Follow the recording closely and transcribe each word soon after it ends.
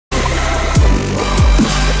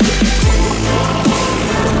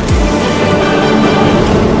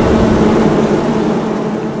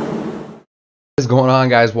What's going on,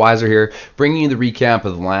 guys? Wiser here, bringing you the recap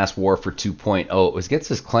of the last war for 2.0. It was against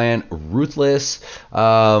this clan, Ruthless.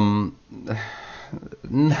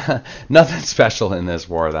 Nothing special in this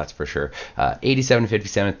war, that's for sure.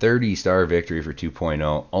 87-57, 30-star victory for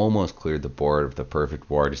 2.0. Almost cleared the board of the perfect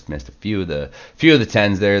war. Just missed a few of the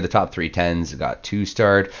 10s there. The top 3 10s got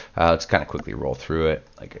 2-starred. Let's kind of quickly roll through it.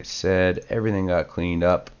 Like I said, everything got cleaned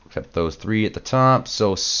up except those 3 at the top.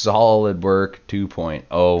 So solid work,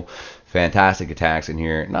 2.0. Fantastic attacks in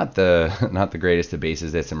here. Not the greatest of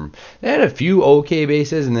bases. They had a few okay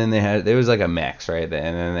bases, and then there was like a mix, right? And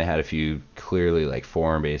then they had a few clearly like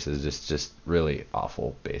foreign bases, just really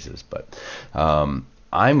awful bases. But I'm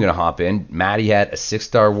gonna hop in. Maddie had a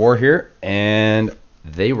 6-star war here, and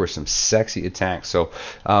they were some sexy attacks. So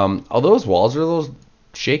although those walls are a little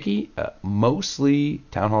shaky, mostly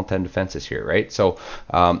Town Hall 10 defenses here, right? So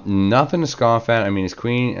nothing to scoff at. I mean, his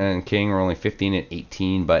queen and king were only 15 and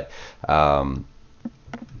 18, but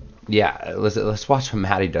yeah, let's watch what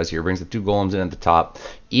Matty does here. Brings the 2 golems in at the top,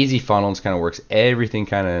 easy funnels, kind of works everything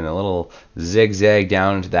kind of in a little zigzag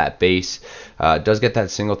down into that base. Does get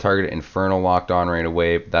that single target Inferno locked on right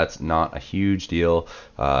away, but that's not a huge deal.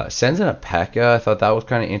 Sends in a P.E.K.K.A. I thought that was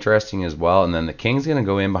kind of interesting as well, and then the king's going to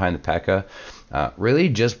go in behind the P.E.K.K.A. Really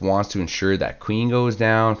just wants to ensure that queen goes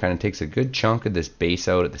down, kind of takes a good chunk of this base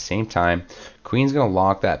out at the same time. Queen's going to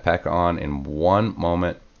lock that P.E.K.K.A. on in one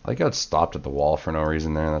moment. I like how it stopped at the wall for no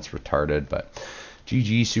reason there. That's retarded, but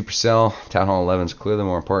GG Supercell. Town Hall 11 is clearly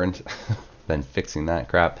more important than fixing that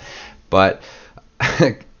crap. But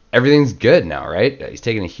everything's good now, right? He's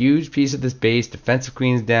taking a huge piece of this base. Defensive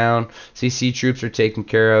queen's down. CC troops are taken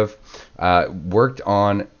care of. Working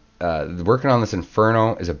on this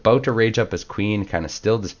Inferno, is about to rage up his queen, kind of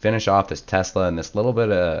still just finish off this Tesla in this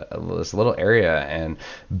little area, and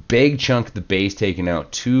big chunk of the base taken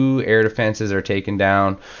out. 2 air defenses are taken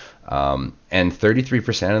down, and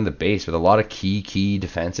 33% of the base with a lot of key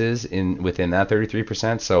defenses within that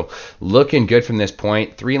 33%. So looking good from this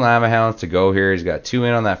point. 3 Lava Hounds to go here. He's got 2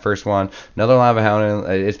 in on that first one. Another Lava Hound.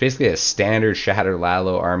 It's basically a standard Shattered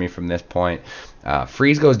Lalo army from this point.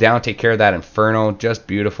 Freeze goes down, take care of that Inferno, just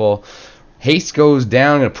beautiful. Haste goes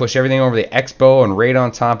down, going to push everything over the Expo and right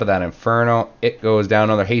on top of that Inferno. It goes down,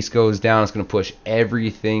 another Haste goes down, it's going to push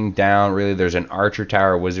everything down. Really, there's an Archer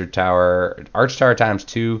Tower, Wizard Tower, Archer Tower times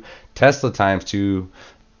 2, Tesla times 2,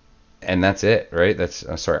 and that's it, right? That's,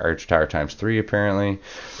 sorry, Archer Tower times 3 apparently.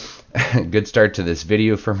 Good start to this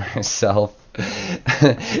video for myself.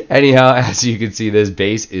 Anyhow, as you can see, this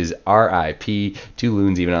base is RIP. 2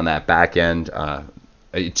 loons even on that back end.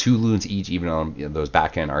 2 loons each even on those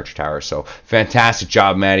back end Archer Towers. So fantastic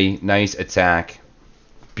job, Maddie. Nice attack.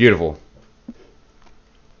 Beautiful.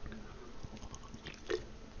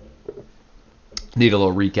 Need a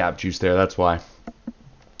little recap juice there, that's why.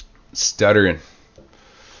 Stuttering.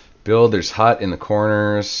 Builder's hut in the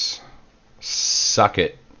corners. Suck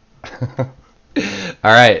it.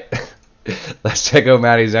 Alright. Let's check out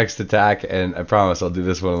Maddie's next attack, and I promise I'll do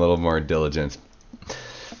this one a little more diligence.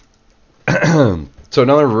 So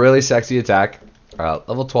another really sexy attack.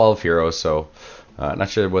 Level 12 hero, so not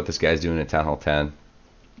sure what this guy's doing at Town Hall 10.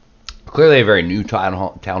 Clearly a very new Town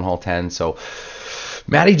Hall 10, so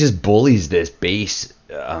Maddie just bullies this base.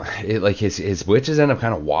 Like his witches end up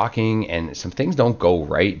kind of walking, and some things don't go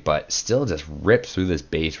right, but still just rips through this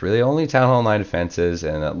base. Really only Town Hall 9 defenses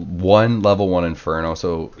and 1 level 1 Inferno,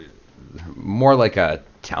 so more like a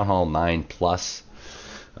Town Hall 9 plus.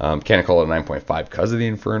 Can't call it 9.5 because of the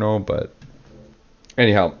Inferno, but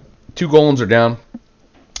anyhow, 2 golems are down.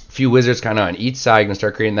 A few wizards kind of on each side going to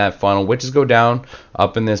start creating that funnel. Witches go down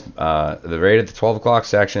up in this right at the 12 o'clock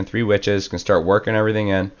section. 3 witches can start working everything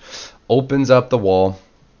in. Opens up the wall.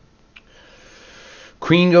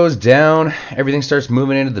 Queen goes down. Everything starts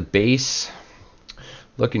moving into the base.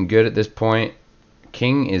 Looking good at this point.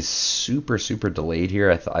 King is super delayed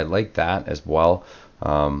here. I like that as well.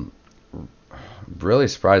 Really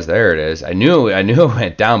surprised. There it is. I knew it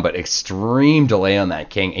went down, but extreme delay on that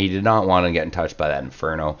king. He did not want to get touched by that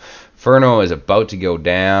Inferno. Inferno is about to go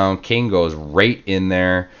down. King goes right in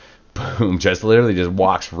there. Boom, literally just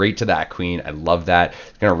walks right to that queen. I love that.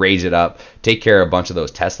 It's going to raise it up, take care of a bunch of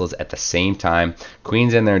those Teslas at the same time.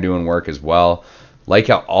 Queen's in there doing work as well. Like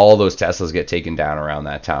how all those Teslas get taken down around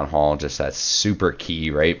that town hall. Just that's super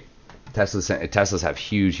key, right? Teslas have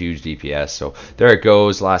huge DPS. So there it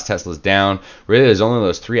goes. Last Tesla's down. Really, there's only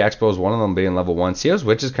those 3 expos, one of them being level 1. See those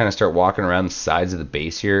witches kind of start walking around the sides of the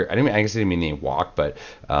base here. I guess I didn't mean they walk, but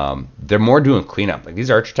they're more doing cleanup. Like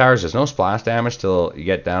these Archer Towers, there's no splash damage till you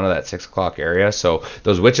get down to that 6 o'clock area. So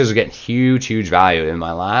those witches are getting huge value. In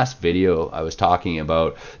my last video, I was talking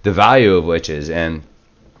about the value of witches, and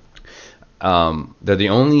they're the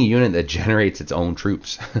only unit that generates its own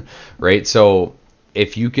troops, right? So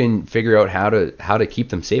if you can figure out how to keep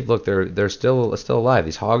them safe, look, they're still alive.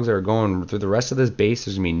 These hogs are going through the rest of this base.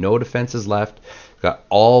 There's gonna be no defenses left. Got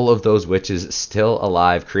all of those witches still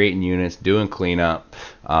alive, creating units, doing cleanup.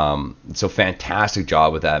 So fantastic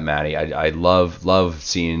job with that, Maddie. I love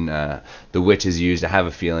seeing the witches used. I have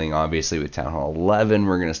a feeling, obviously, with Town Hall 11,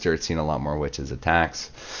 we're gonna start seeing a lot more witches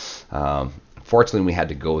attacks. Fortunately, we had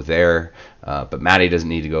to go there, but Maddie doesn't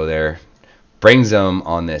need to go there. Brings them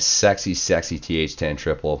on this sexy TH10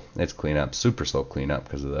 triple. It's cleanup, super slow cleanup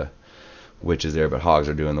because of the witches there, but hogs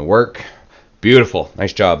are doing the work. Beautiful,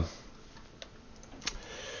 nice job.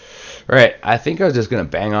 All right, I think I was just going to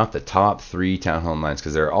bang off the top 3 Town Hall 9s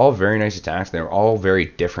because they're all very nice attacks. They're all very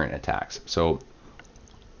different attacks. So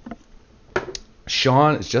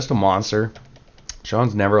Sean is just a monster.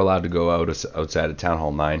 Sean's never allowed to go outside of Town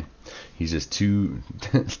Hall 9. He's just too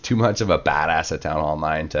much of a badass at Town Hall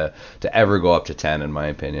 9 to ever go up to 10, in my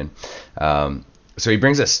opinion. So he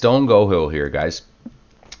brings a Stone Goho here, guys.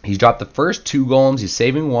 He's dropped the first 2 golems. He's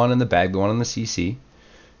saving one in the bag, the one on the CC.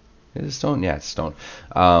 Is it stone? Yeah, it's stone.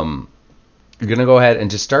 You're going to go ahead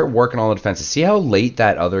and just start working all the defenses. See how late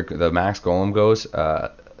the max golem goes?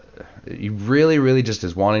 He really just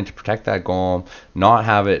is wanting to protect that golem, not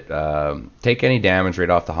have it take any damage right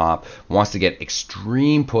off the hop. Wants to get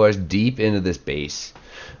extreme push deep into this base.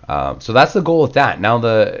 So that's the goal with that. Now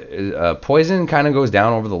the poison kind of goes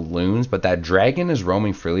down over the loons, but that dragon is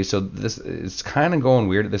roaming freely. So this is kind of going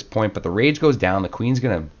weird at this point. But the rage goes down. The queen's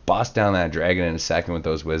going to bust down that dragon in a second with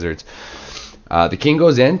those wizards. The king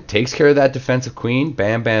goes in, takes care of that defensive queen.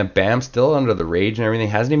 Bam, bam, bam. Still under the rage and everything.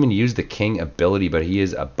 Hasn't even used the king ability, but he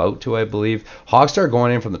is about to, I believe. Hogs start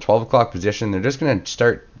going in from the 12 o'clock position. They're just going to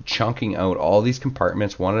start chunking out all these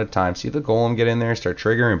compartments one at a time. See the golem get in there, start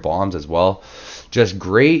triggering bombs as well. Just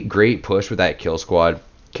great push with that kill squad.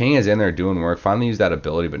 King is in there doing work. Finally used that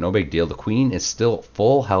ability, but no big deal. The queen is still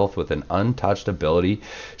full health with an untouched ability.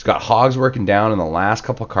 He's got hogs working down in the last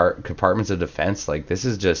couple compartments of defense. Like, this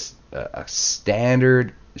is just a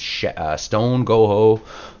standard Stone Goho.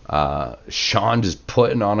 Sean just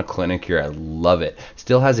putting on a clinic here. I love it.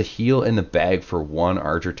 Still has a heal in the bag for 1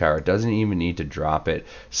 archer tower. Doesn't even need to drop it.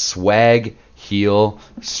 Swag, heal,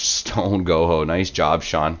 Stone Goho. Nice job,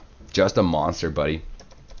 Sean. Just a monster, buddy.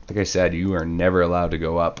 Like I said, you are never allowed to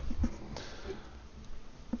go up.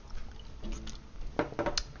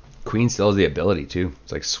 Queen still has the ability too.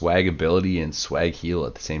 It's like swag ability and swag heal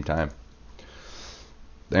at the same time.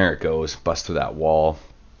 There it goes. Bust through that wall.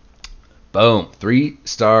 Boom. 3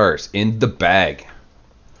 stars in the bag.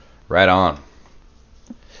 Right on.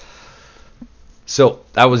 So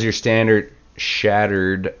that was your standard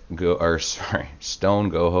Stone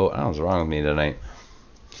Goho. I was wrong with me tonight.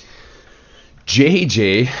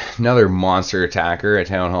 JJ, another monster attacker at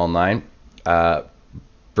Town Hall 9,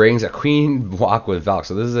 brings a queen walk with Valk.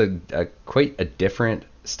 So this is a quite a different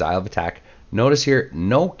style of attack. Notice here,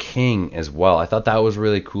 no king as well. I thought that was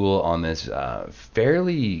really cool on this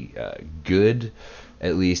fairly good,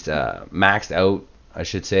 at least maxed out, I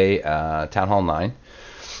should say, Town Hall 9.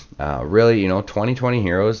 Really, 2020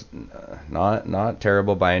 heroes, not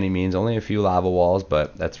terrible by any means. Only a few lava walls,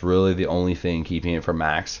 but that's really the only thing keeping it from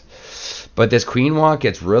max. But this queen walk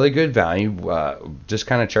gets really good value. Just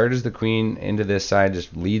kind of charges the queen into this side,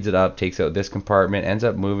 just leads it up, takes out this compartment, ends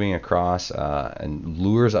up moving across, and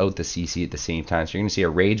lures out the CC at the same time. So you're going to see a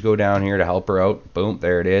rage go down here to help her out. Boom,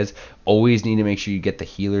 there it is. Always need to make sure you get the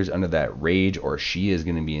healers under that rage, or she is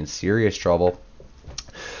going to be in serious trouble.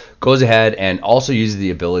 Goes ahead and also uses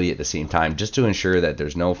the ability at the same time just to ensure that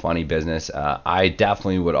there's no funny business. I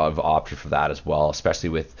definitely would have opted for that as well, especially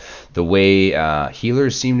with the way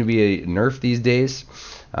healers seem to be nerfed these days.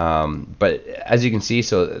 But as you can see,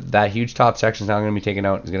 so that huge top section is now going to be taken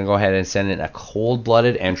out. It's going to go ahead and send in a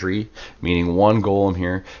cold-blooded entry, meaning 1 golem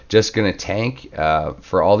here. Just going to tank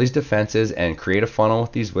for all these defenses and create a funnel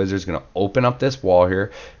with these wizards. Going to open up this wall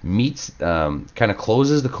here. Meets, kind of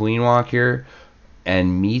closes the queen walk here,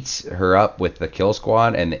 and meets her up with the kill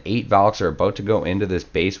squad, and the 8 Valks are about to go into this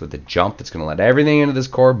base with a jump that's going to let everything into this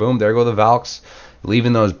core. Boom, there go the Valks,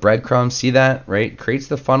 leaving those breadcrumbs. See that, right? Creates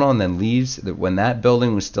the funnel and then leaves. When that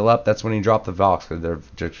building was still up, that's when he dropped the Valks, because they're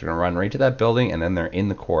just going to run right to that building, and then they're in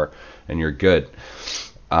the core, and you're good.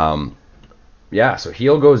 Yeah, so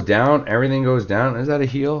heal goes down, everything goes down. Is that a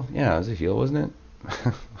heal? Yeah, it was a heal, wasn't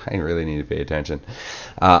it? I really need to pay attention.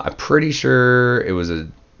 I'm pretty sure it was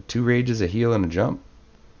 2 rages, a heal, and a jump.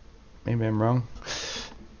 Maybe I'm wrong.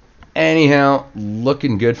 Anyhow,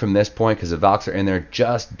 looking good from this point because the Valks are in there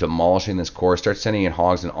just demolishing this core. Start sending in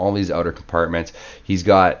hogs in all these outer compartments. He's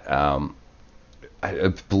got I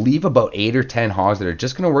believe about 8 or 10 hogs that are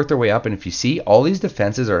just going to work their way up. And if you see, all these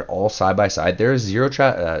defenses are all side by side. There is zero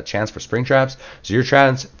chance for spring traps, zero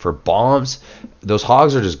chance for bombs. Those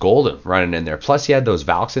hogs are just golden running in there. Plus, you had those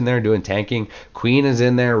Valks in there doing tanking. Queen is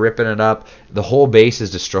in there ripping it up. The whole base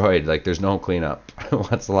is destroyed. Like, there's no cleanup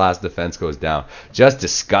once the last defense goes down. Just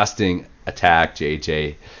disgusting attack,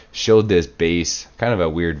 JJ. Showed this base. Kind of a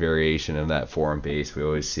weird variation of that foreign base we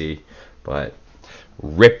always see. But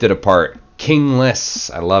ripped it apart. Kingless.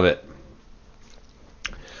 I love it.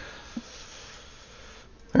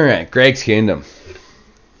 All right, Greg's Kingdom.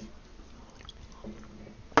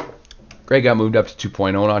 Greg got moved up to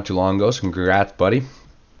 2.0 not too long ago, so congrats, buddy.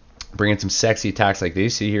 Bringing some sexy attacks like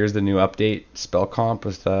these. See, here's the new update. Spell comp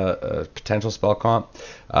with potential spell comp.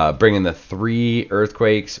 Bringing the 3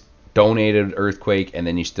 earthquakes, donated earthquake, and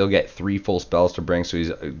then you still get 3 full spells to bring. So he's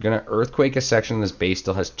gonna earthquake a section of this base,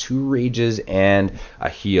 still has 2 rages and a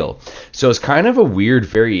heal. So it's kind of a weird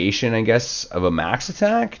variation, I guess, of a max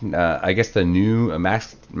attack. I guess the new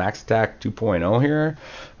max attack 2.0 here,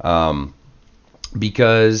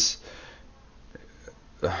 because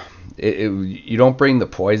you don't bring the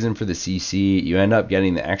poison for the CC. You end up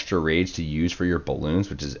getting the extra rage to use for your balloons,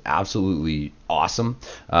 which is absolutely awesome.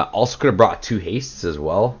 Also could have brought 2 hastes as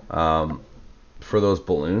well for those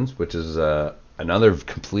balloons, which is another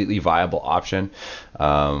completely viable option.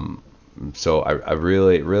 So I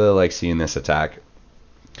really like seeing this attack.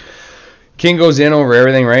 King goes in over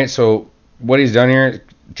everything, right? So what he's done here,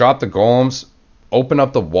 drop the golems, open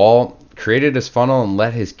up the wall, created his funnel, and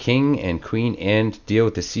let his king and queen in to deal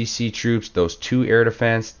with the CC troops, those 2 air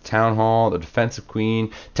defense, town hall, the defensive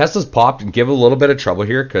queen. Tesla's popped and give a little bit of trouble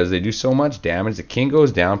here because they do so much damage. The king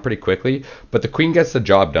goes down pretty quickly, but the queen gets the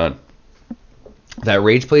job done. That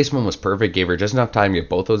rage placement was perfect, gave her just enough time to get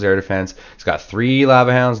both those air defense. He's got 3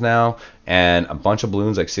 lava hounds now and a bunch of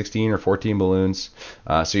balloons, like 16 or 14 balloons.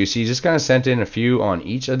 So you see, he just kind of sent in a few on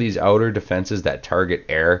each of these outer defenses that target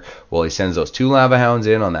air. Well, he sends those 2 lava hounds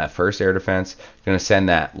in on that first air defense. Going to send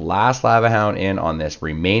that last lava hound in on this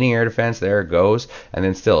remaining air defense. There it goes. And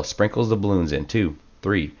then still sprinkles the balloons in. 2,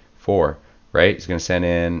 3, 4, right? He's going to send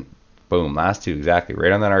in, boom, last 2, exactly,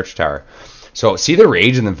 right on that arch tower. So see the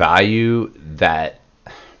rage and the value that,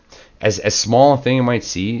 as small a thing it might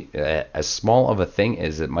see, as small of a thing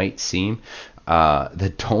as it might seem,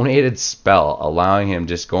 the donated spell allowing him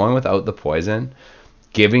just going without the poison,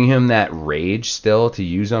 giving him that rage still to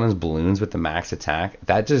use on his balloons with the max attack,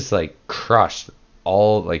 that just like crushed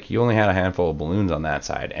all, like he only had a handful of balloons on that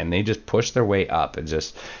side, and they just pushed their way up. It's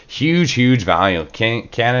just huge value.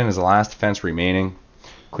 Cannon is the last defense remaining.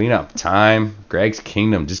 Cleanup time. Greg's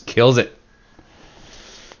Kingdom just kills it.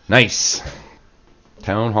 Nice.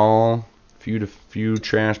 Town hall, few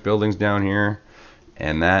trash buildings down here,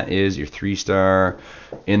 and that is your 3-star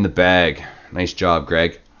in the bag. Nice job,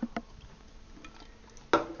 Greg.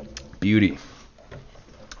 Beauty.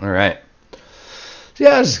 All right. So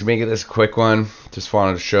yeah, just making this a quick one. Just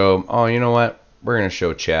wanted to show. Oh, you know what? We're gonna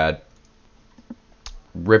show Chad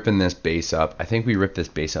ripping this base up. I think we ripped this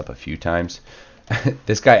base up a few times.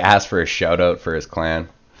 This guy asked for a shout out for his clan.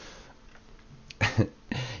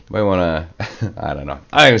 You might want to, I don't know.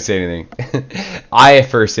 I don't even say anything. I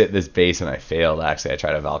first hit this base and I failed. Actually, I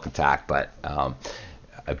tried a Valk attack, but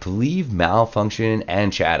I believe Malfunction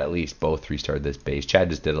and Chad at least both 3-starred this base. Chad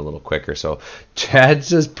just did a little quicker. So Chad's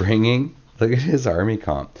just bringing, look at his army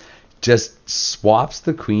comp. Just swaps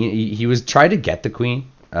the queen. He was trying to get the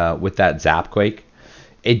queen with that Zapquake.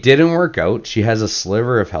 It didn't work out. She has a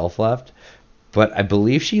sliver of health left. But I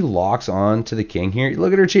believe she locks on to the king here.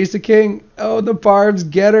 Look at her chase the king. Oh, the barbs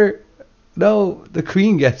get her. No, the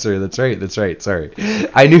queen gets her. That's right. Sorry.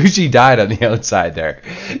 I knew she died on the outside there.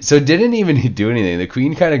 So didn't even do anything. The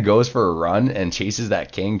queen kind of goes for a run and chases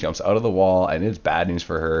that king, jumps out of the wall, and it's bad news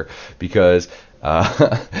for her because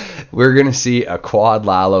we're going to see a quad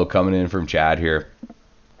Lalo coming in from Chad here.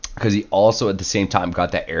 Because he also at the same time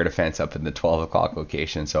got that air defense up in the 12 o'clock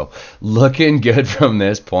location. So looking good from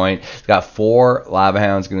this point. He's got 4 lava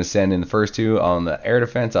hounds, going to send in the first 2 on the air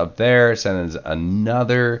defense up there. Sends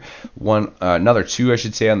another 2 I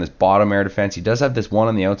should say on this bottom air defense. He does have this 1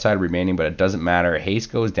 on the outside remaining, but it doesn't matter.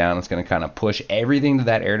 Haste goes down. It's going to kind of push everything to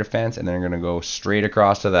that air defense, and then they're going to go straight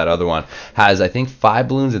across to that other one. Has I think 5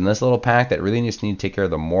 balloons in this little pack that really just need to take care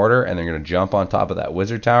of the mortar, and they're going to jump on top of that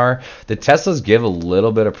wizard tower. The Teslas give a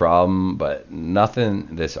little bit of problem, but nothing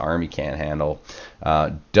this army can't handle.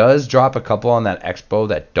 Does drop a couple on that expo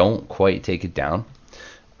that don't quite take it down.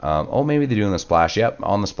 Oh, maybe they're doing the splash. Yep,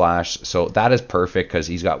 on the splash. So that is perfect because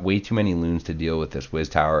he's got way too many loons to deal with this Wiz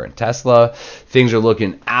Tower and Tesla. Things are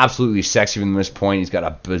looking absolutely sexy from this point. He's got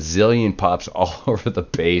a bazillion pups all over the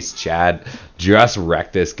base. Chad just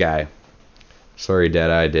wrecked this guy. Sorry,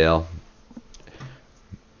 Deadeye Dale.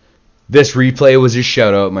 This replay was a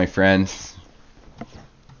shout out, my friends.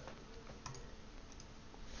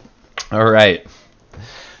 All right.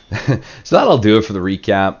 So that'll do it for the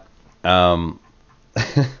recap.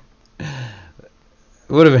 It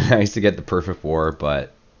would have been nice to get the perfect war,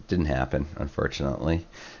 but didn't happen, unfortunately.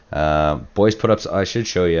 Boys put up, I should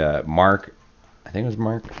show you Mark. I think it was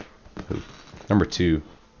Mark. Who? Number 2.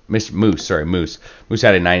 Mr. Moose, sorry, Moose. Moose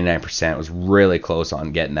had a 99%. Was really close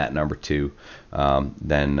on getting that number 2.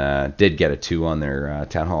 Then did get a 2 on their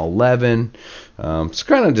Town Hall 11. It's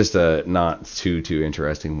kind of just a not too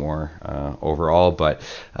interesting war overall, but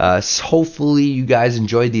hopefully you guys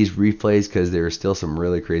enjoyed these replays because there are still some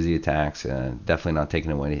really crazy attacks. Definitely not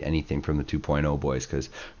taking away anything from the 2.0 boys, because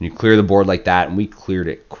when you clear the board like that, and we cleared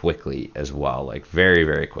it quickly as well, like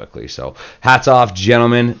very quickly. So hats off,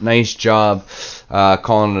 gentlemen. Nice job.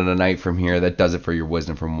 Calling it a night from here. That does it for your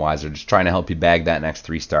Wisdom from Wiser. Just trying to help you bag that next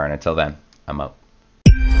 3-star, and until then, I'm out.